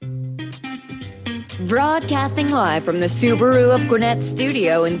Broadcasting live from the Subaru of Gwinnett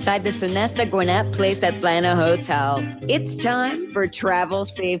studio inside the Sonesta Gwinnett Place Atlanta Hotel. It's time for Travel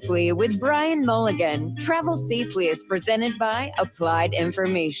Safely with Brian Mulligan. Travel Safely is presented by Applied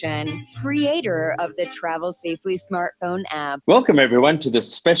Information, creator of the Travel Safely smartphone app. Welcome everyone to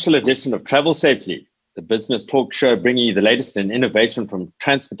this special edition of Travel Safely, the business talk show bringing you the latest in innovation from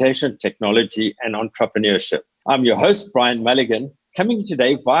transportation, technology, and entrepreneurship. I'm your host, Brian Mulligan, coming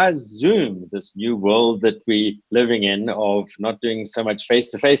today via Zoom, this new world that we're living in of not doing so much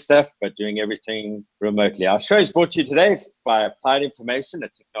face-to-face stuff, but doing everything remotely. Our show is brought to you today by Applied Information, a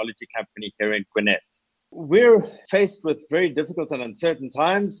technology company here in Gwinnett. We're faced with very difficult and uncertain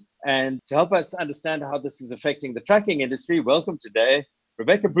times, and to help us understand how this is affecting the trucking industry, welcome today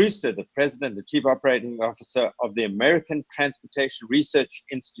Rebecca Brewster, the President and Chief Operating Officer of the American Transportation Research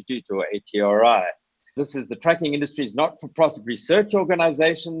Institute, or ATRI. This is the trucking industry's not-for-profit research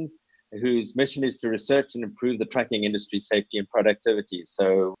organization whose mission is to research and improve the trucking industry's safety and productivity.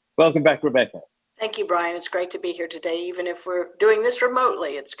 So welcome back, Rebecca. Thank you, Brian. It's great to be here today, even if we're doing this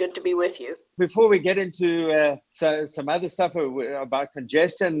remotely. It's good to be with you. Before we get into some other stuff about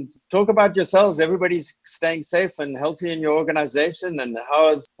congestion, talk about yourselves. Everybody's staying safe and healthy in your organization, and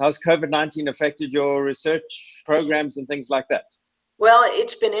how's COVID-19 affected your research programs and things like that? Well,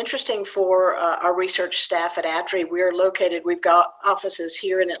 it's been interesting for our research staff at ATRI. We've got offices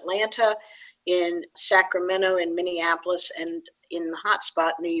here in Atlanta, in Sacramento, in Minneapolis, and in the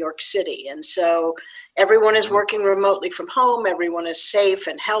hotspot, New York City. And so everyone is working remotely from home. Everyone is safe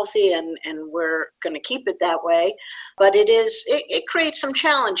and healthy, and we're going to keep it that way. But it creates some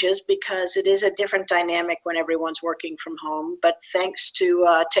challenges because it is a different dynamic when everyone's working from home. But thanks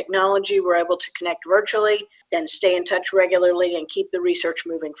to technology, we're able to connect virtually and stay in touch regularly and keep the research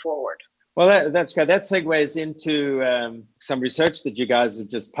moving forward. Well, that's good. That segues into some research that you guys have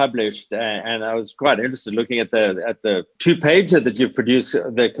just published, and I was quite interested looking at the two-pager that you've produced,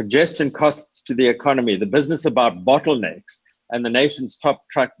 the congestion costs to the economy, the business about bottlenecks, and the nation's top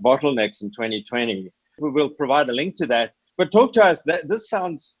truck bottlenecks in 2020. We will provide a link to that. But talk to us, this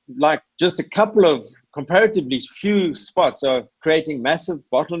sounds like just a couple of comparatively few spots are creating massive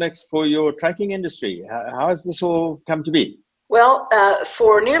bottlenecks for your trucking industry. How has this all come to be? Well,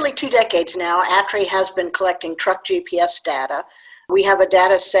 for nearly 2 decades now, ATRI has been collecting truck GPS data. We have a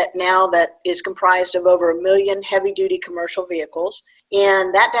data set now that is comprised of over 1 million heavy-duty commercial vehicles,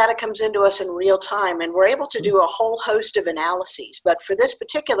 and that data comes into us in real time, and we're able to do a whole host of analyses. But for this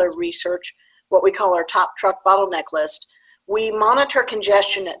particular research, what we call our top truck bottleneck list, we monitor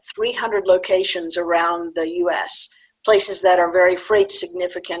congestion at 300 locations around the U.S., places that are very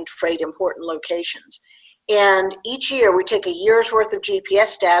freight-significant, freight-important locations. And each year we take a year's worth of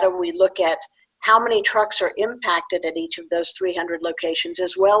GPS data. We look at how many trucks are impacted at each of those 300 locations,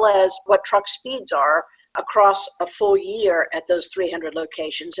 as well as what truck speeds are across a full year at those 300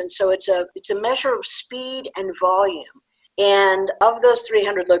 locations. And so it's a measure of speed and volume. And of those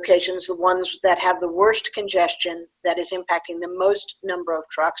 300 locations, the ones that have the worst congestion that is impacting the most number of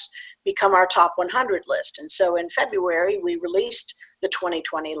trucks become our top 100 list. And so in February, we released the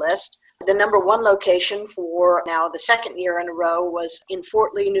 2020 list. The number 1 location for now the second year in a row was in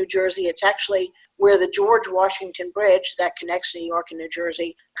Fort Lee, New Jersey. It's actually where the George Washington Bridge that connects New York and New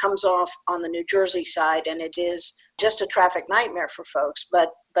Jersey comes off on the New Jersey side, and it is just a traffic nightmare for folks. But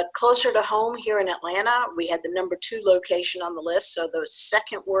closer to home here in Atlanta, we had the number 2 location on the list, so the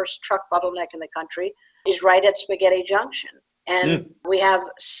second worst truck bottleneck in the country is right at Spaghetti Junction. And we have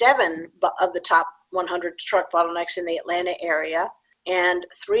 7 of the top 100 truck bottlenecks in the Atlanta area, and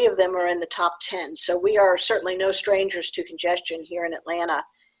 3 of them are in the top 10. So we are certainly no strangers to congestion here in Atlanta.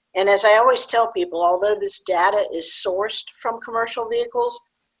 And as I always tell people, although this data is sourced from commercial vehicles,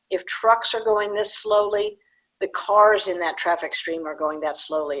 if trucks are going this slowly, the cars in that traffic stream are going that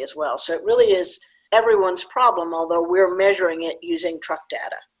slowly as well. So it really is everyone's problem, although we're measuring it using truck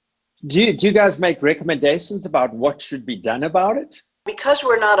data. Do you guys make recommendations about what should be done about it? Because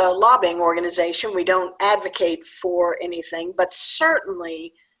we're not a lobbying organization, we don't advocate for anything, but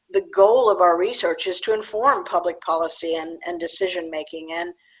certainly the goal of our research is to inform public policy and decision-making.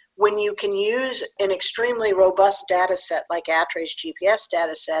 And when you can use an extremely robust data set like ATRI's GPS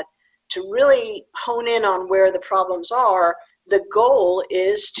data set to really hone in on where the problems are, the goal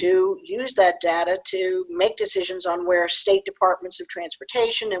is to use that data to make decisions on where state departments of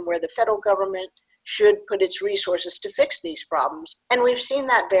transportation and where the federal government should put its resources to fix these problems. And we've seen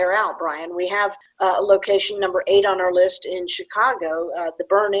that bear out, Brian. We have a location number 8 on our list in Chicago, the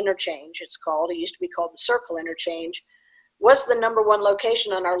Byrne Interchange, it's called. It used to be called the Circle Interchange, was the number one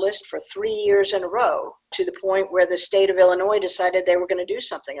location on our list for 3 years in a row, to the point where the state of Illinois decided they were going to do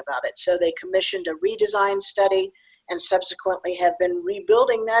something about it. So they commissioned a redesign study and subsequently have been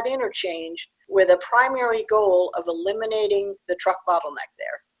rebuilding that interchange with a primary goal of eliminating the truck bottleneck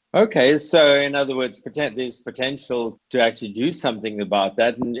there. Okay, so in other words, there's potential to actually do something about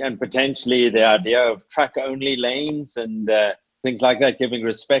that, and potentially the idea of truck-only lanes and things like that, giving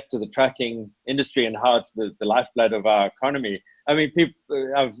respect to the trucking industry and how it's the lifeblood of our economy. I mean,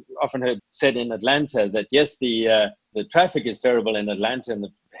 I've often heard said in Atlanta that, yes, the traffic is terrible in Atlanta and the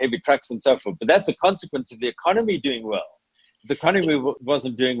heavy trucks and so forth, but that's a consequence of the economy doing well. If the economy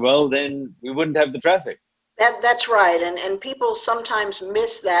wasn't doing well, then we wouldn't have the traffic. That's right. And people sometimes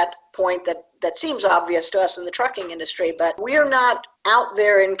miss that point that seems obvious to us in the trucking industry, but we're not out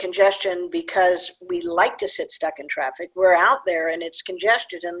there in congestion because we like to sit stuck in traffic. We're out there and it's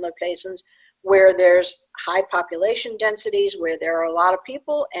congested in locations where there's high population densities, where there are a lot of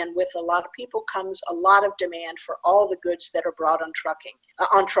people, and with a lot of people comes a lot of demand for all the goods that are brought on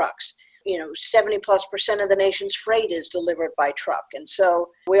trucks. 70+% of the nation's freight is delivered by truck. And so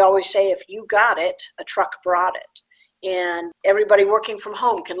we always say, if you got it, a truck brought it. And everybody working from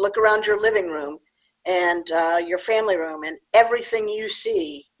home can look around your living room and your family room, and everything you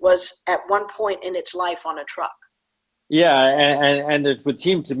see was at one point in its life on a truck. Yeah, and it would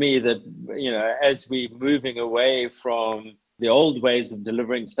seem to me that, as we're moving away from the old ways of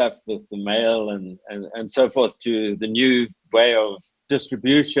delivering stuff with the mail and so forth to the new way of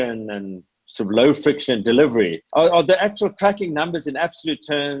distribution and sort of low friction delivery, are the actual tracking numbers in absolute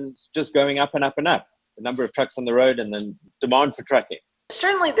terms just going up and up and up? The number of trucks on the road and then demand for trucking?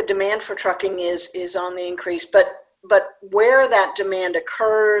 Certainly the demand for trucking is on the increase, but where that demand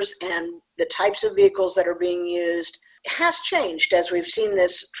occurs and the types of vehicles that are being used has changed as we've seen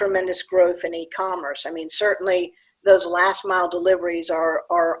this tremendous growth in e-commerce. I mean, certainly those last mile deliveries are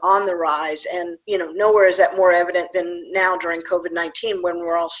on the rise, and nowhere is that more evident than now during COVID-19, when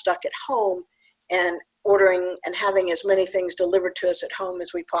we're all stuck at home and ordering and having as many things delivered to us at home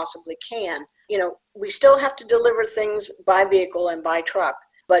as we possibly can. We still have to deliver things by vehicle and by truck,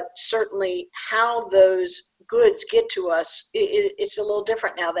 but certainly how those goods get to us, it's a little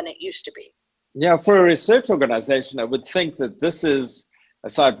different now than it used to be. Yeah, for a research organization, I would think that this is,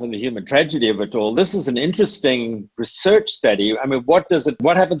 aside from the human tragedy of it all, this is an interesting research study. I mean, what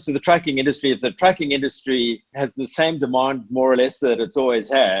happens to the trucking industry if the trucking industry has the same demand, more or less, that it's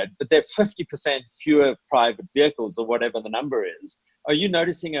always had, but there are 50% fewer private vehicles or whatever the number is? Are you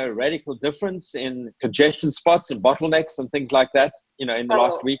noticing a radical difference in congestion spots and bottlenecks and things like that, in the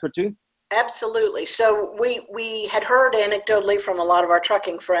last week or two? Absolutely. So we had heard anecdotally from a lot of our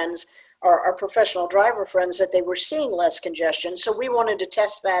trucking friends, our professional driver friends, that they were seeing less congestion. So we wanted to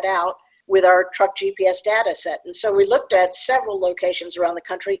test that out with our truck GPS data set. And so we looked at several locations around the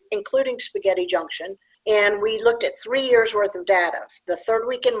country, including Spaghetti Junction, and we looked at 3 years worth of data, the third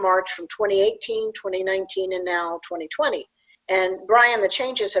week in March from 2018, 2019, and now 2020. And Brian, the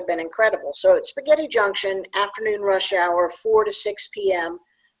changes have been incredible. So at Spaghetti Junction, afternoon rush hour, 4 to 6 p.m.,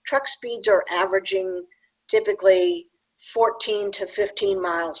 truck speeds are averaging typically 14 to 15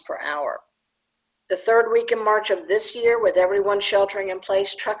 miles per hour. The third week in March of this year, with everyone sheltering in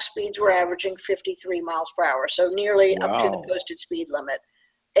place, truck speeds were averaging 53 miles per hour, so nearly up to the posted speed limit.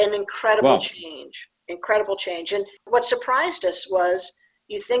 An incredible change. And what surprised us was,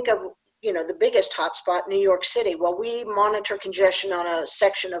 you think of, the biggest hotspot, New York City. Well, we monitor congestion on a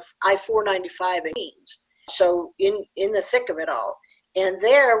section of I-495 in Queens, so in the thick of it all. And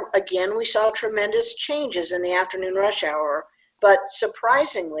there, again, we saw tremendous changes in the afternoon rush hour. But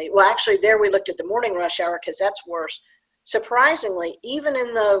surprisingly, there we looked at the morning rush hour because that's worse. Surprisingly, even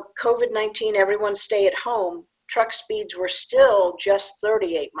in the COVID-19, everyone stay at home, truck speeds were still just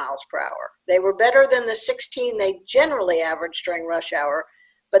 38 miles per hour. They were better than the 16 they generally average during rush hour,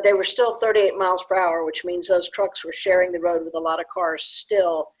 but they were still 38 miles per hour, which means those trucks were sharing the road with a lot of cars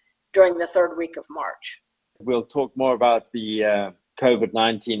still during the third week of March. We'll talk more about the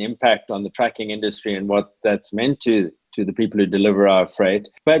COVID-19 impact on the trucking industry and what that's meant to the people who deliver our freight.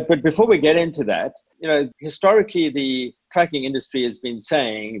 But before we get into that, historically, the trucking industry has been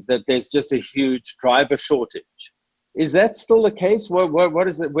saying that there's just a huge driver shortage. Is that still the case? What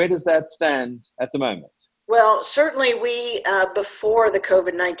is it? Where does that stand at the moment? Well, certainly we, before the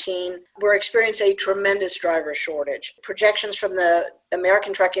COVID-19, were experiencing a tremendous driver shortage. Projections from the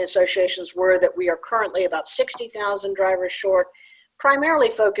American Trucking Associations were that we are currently about 60,000 drivers short, primarily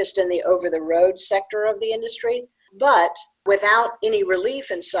focused in the over-the-road sector of the industry. But without any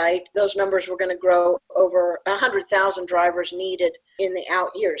relief in sight, those numbers were going to grow over 100,000 drivers needed in the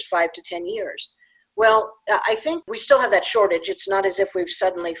out years, 5 to 10 years. Well, I think we still have that shortage. It's not as if we've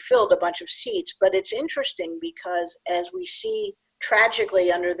suddenly filled a bunch of seats, but it's interesting because as we see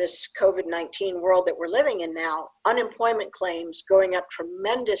tragically under this COVID-19 world that we're living in now, unemployment claims going up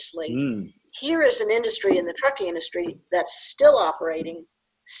tremendously. Here is an industry in the trucking industry that's still operating,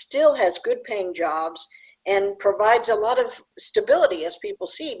 still has good paying jobs, and provides a lot of stability as people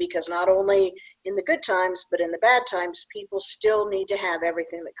see, because not only in the good times, but in the bad times, people still need to have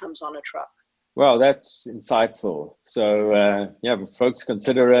everything that comes on a truck. Well, that's insightful. So, folks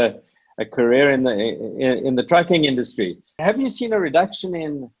consider a career in the trucking industry. Have you seen a reduction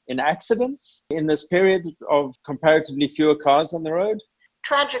in accidents in this period of comparatively fewer cars on the road?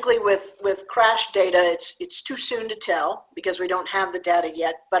 Tragically, with crash data, it's too soon to tell because we don't have the data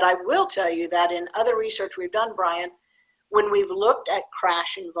yet. But I will tell you that in other research we've done, Brian, when we've looked at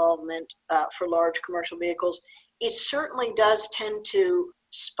crash involvement for large commercial vehicles, it certainly does tend to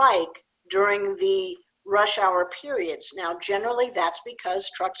spike during the rush hour periods. Now, generally, that's because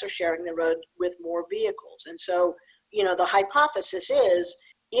trucks are sharing the road with more vehicles. And so, the hypothesis is,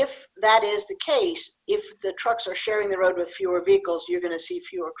 if that is the case, if the trucks are sharing the road with fewer vehicles, you're going to see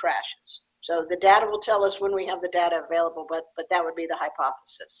fewer crashes. So the data will tell us when we have the data available, but that would be the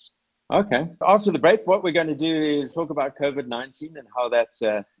hypothesis. Okay. After the break, what we're going to do is talk about COVID-19 and how that's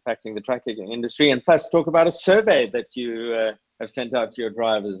impacting the trucking industry, and plus talk about a survey that you have sent out to your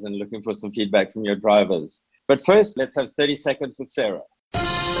drivers and looking for some feedback from your drivers. But first, let's have 30 seconds with Sarah.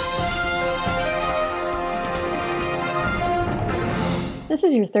 This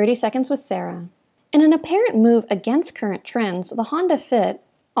is your 30 Seconds with Sarah. In an apparent move against current trends, the Honda Fit,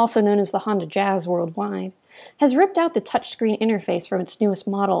 also known as the Honda Jazz worldwide, has ripped out the touchscreen interface from its newest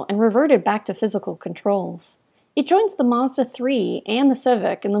model and reverted back to physical controls. It joins the Mazda 3 and the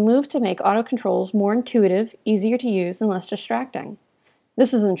Civic in the move to make auto controls more intuitive, easier to use, and less distracting.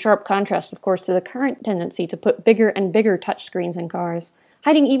 This is in sharp contrast, of course, to the current tendency to put bigger and bigger touchscreens in cars,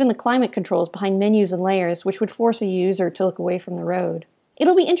 hiding even the climate controls behind menus and layers, which would force a user to look away from the road.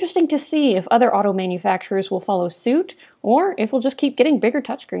 It'll be interesting to see if other auto manufacturers will follow suit, or if we'll just keep getting bigger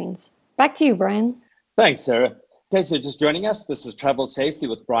touchscreens. Back to you, Brian. Thanks, Sarah. Okay, so just joining us, this is Travel Safely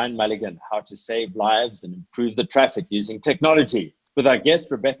with Brian Mulligan, how to save lives and improve the traffic using technology. With our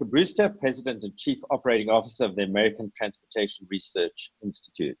guest, Rebecca Brewster, President and Chief Operating Officer of the American Transportation Research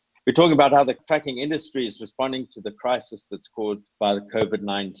Institute. We're talking about how the trucking industry is responding to the crisis that's caused by the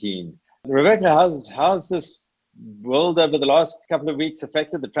COVID-19. Rebecca, how's this world over the last couple of weeks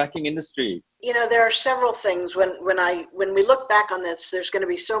affected the trucking industry? There are several things. When we look back on this, there's going to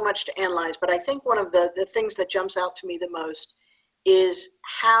be so much to analyze, but I think one of the things that jumps out to me the most is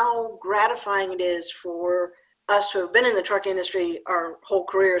how gratifying it is for us who have been in the truck industry our whole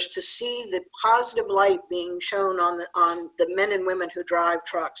careers to see the positive light being shown on the men and women who drive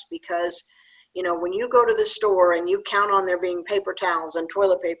trucks. Because when you go to the store and you count on there being paper towels and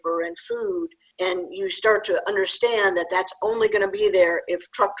toilet paper and food, and you start to understand that that's only going to be there if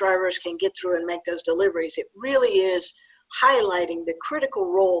truck drivers can get through and make those deliveries, it really is highlighting the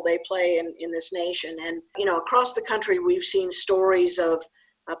critical role they play in this nation. And, across the country, we've seen stories of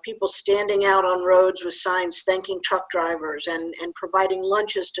people standing out on roads with signs thanking truck drivers and providing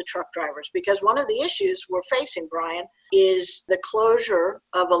lunches to truck drivers. Because one of the issues we're facing, Brian, is the closure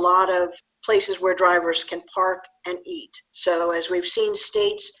of a lot of places where drivers can park and eat. So as we've seen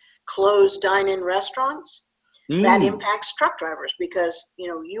states close dine-in restaurants, that impacts truck drivers because,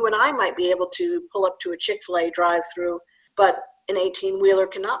 you and I might be able to pull up to a Chick-fil-A drive-through, but an 18-wheeler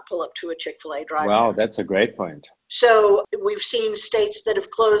cannot pull up to a Chick-fil-A drive-through. Wow, that's a great point. So we've seen states that have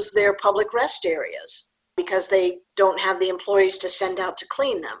closed their public rest areas because they don't have the employees to send out to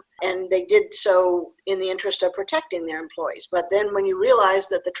clean them. And they did so in the interest of protecting their employees. But then when you realize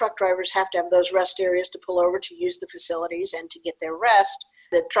that the truck drivers have to have those rest areas to pull over to use the facilities and to get their rest,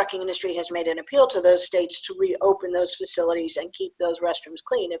 the trucking industry has made an appeal to those states to reopen those facilities and keep those restrooms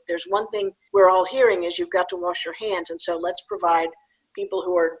clean. If there's one thing we're all hearing is you've got to wash your hands. And so let's provide people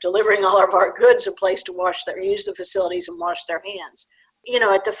who are delivering all of our goods a place to use the facilities and wash their hands.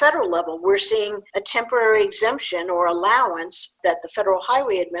 At the federal level, we're seeing a temporary exemption or allowance that the Federal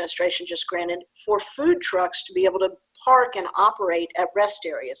Highway Administration just granted for food trucks to be able to park and operate at rest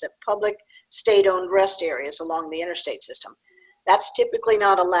areas, at public state-owned rest areas along the interstate system. That's typically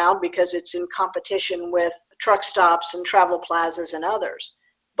not allowed because it's in competition with truck stops and travel plazas and others.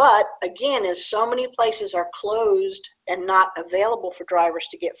 But again, as so many places are closed and not available for drivers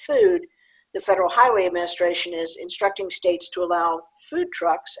to get food, the Federal Highway Administration is instructing states to allow food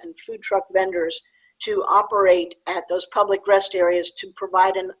trucks and food truck vendors to operate at those public rest areas to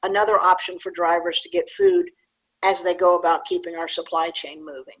provide another option for drivers to get food as they go about keeping our supply chain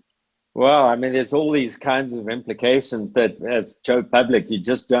moving. Well, I mean, there's all these kinds of implications that as Joe Public, you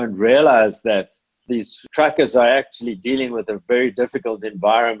just don't realize that these truckers are actually dealing with a very difficult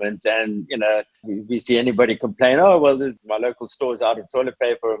environment. And, we see anybody complain, oh, well, my local store's out of toilet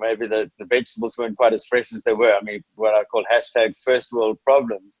paper, or maybe the vegetables weren't quite as fresh as they were. I mean, what I call hashtag first world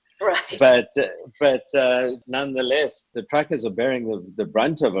problems. Right. But nonetheless, the truckers are bearing the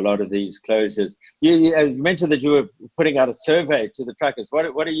brunt of a lot of these closures. You mentioned that you were putting out a survey to the truckers.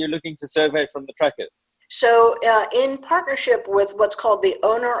 What are you looking to survey from the truckers? So in partnership with what's called the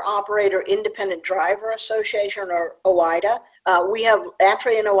Owner-Operator Independent Driver Association, or OIDA,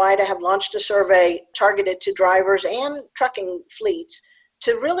 ATRI and OIDA have launched a survey targeted to drivers and trucking fleets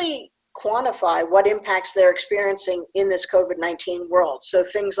to really quantify what impacts they're experiencing in this COVID-19 world. So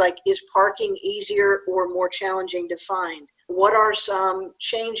things like, is parking easier or more challenging to find? What are some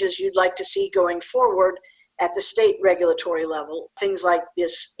changes you'd like to see going forward at the state regulatory level? Things like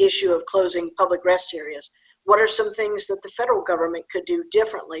this issue of closing public rest areas. What are some things that the federal government could do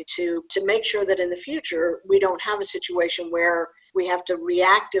differently to make sure that in the future we don't have a situation where we have to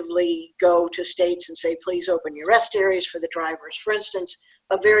reactively go to states and say, please open your rest areas for the drivers? For instance,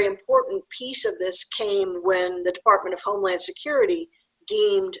 a very important piece of this came when the Department of Homeland Security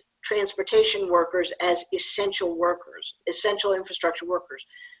deemed transportation workers as essential workers, essential infrastructure workers,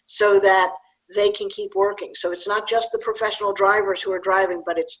 so that they can keep working. So it's not just the professional drivers who are driving,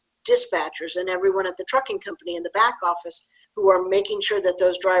 but it's dispatchers and everyone at the trucking company in the back office who are making sure that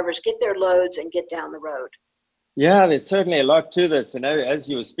those drivers get their loads and get down the road. Yeah, there's certainly a lot to this. And as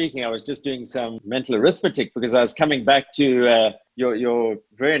you were speaking, I was just doing some mental arithmetic because I was coming back to your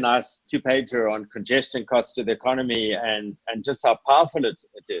very nice 2-pager on congestion costs to the economy and just how powerful it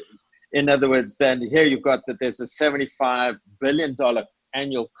is. In other words, then here you've got that there's a $75 billion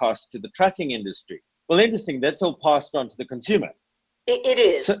annual cost to the trucking industry. Well, interesting, that's all passed on to the consumer. It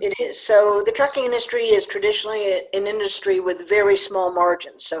is. So the trucking industry is traditionally an industry with very small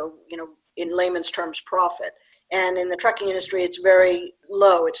margins. So, in layman's terms, profit. And in the trucking industry, it's very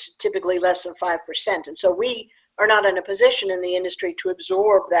low. It's typically less than 5%. And so we are not in a position in the industry to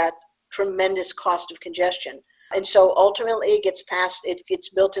absorb that tremendous cost of congestion. And so ultimately it gets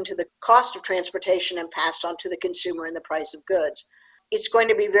built into the cost of transportation and passed on to the consumer in the price of goods. It's going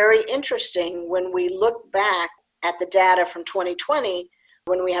to be very interesting when we look back at the data from 2020,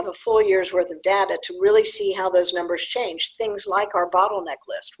 when we have a full year's worth of data, to really see how those numbers change. Things like our bottleneck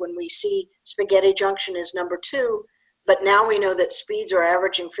list, when we see Spaghetti Junction is number 2, but now we know that speeds are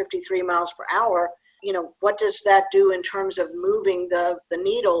averaging 53 miles per hour. What does that do in terms of moving the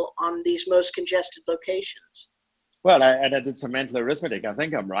needle on these most congested locations? Well, I did some mental arithmetic. I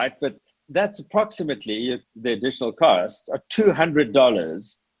think I'm right, but that's approximately the additional cost of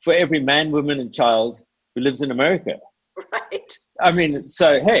 $200 for every man, woman, and child who lives in America. Right. I mean,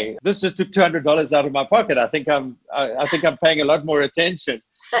 so hey, this just took $200 out of my pocket. I think I'm paying a lot more attention.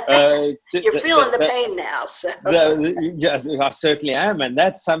 You're feeling the pain now, so. Yeah, I certainly am, and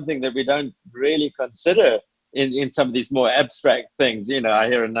that's something that we don't really consider in some of these more abstract things. I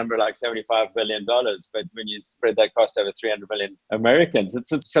hear a number like $75 billion, but when you spread that cost over 300 million Americans,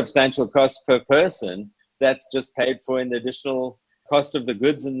 it's a substantial cost per person that's just paid for in the additional cost of the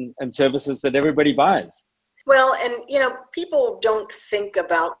goods and services that everybody buys. Well, and people don't think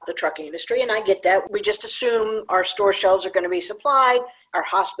about the trucking industry, and I get that. We just assume our store shelves are going to be supplied, our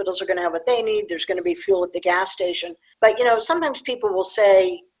hospitals are going to have what they need, there's going to be fuel at the gas station. But, sometimes people will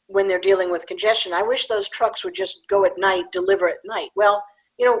say when they're dealing with congestion, I wish those trucks would just go at night, deliver at night. Well,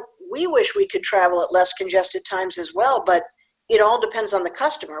 we wish we could travel at less congested times as well, but it all depends on the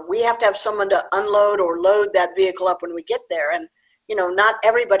customer. We have to have someone to unload or load that vehicle up when we get there. And not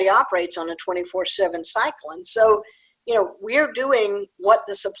everybody operates on a 24/7 cycle. And so, we're doing what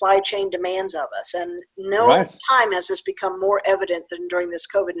the supply chain demands of us. And no time has this become more evident than during this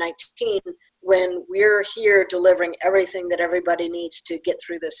COVID-19, when we're here delivering everything that everybody needs to get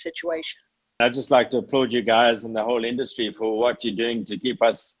through this situation. I'd just like to applaud you guys and the whole industry for what you're doing to keep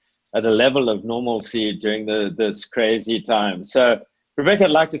us at a level of normalcy during this crazy time. So, Rebecca,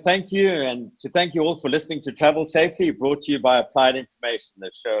 I'd like to thank you and to thank you all for listening to Travel Safely, brought to you by Applied Information, the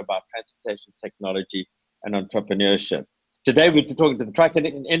show about transportation technology and entrepreneurship. Today, we're talking to the trucking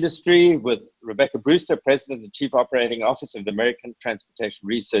industry with Rebecca Brewster, President and Chief Operating Officer of the American Transportation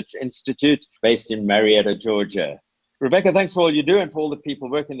Research Institute, based in Marietta, Georgia. Rebecca, thanks for all you do and for all the people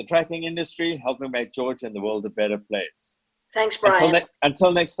working in the trucking industry, helping make Georgia and the world a better place. Thanks, Brian.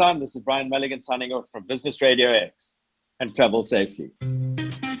 Until next time, this is Brian Mulligan signing off from Business Radio X. And travel safely.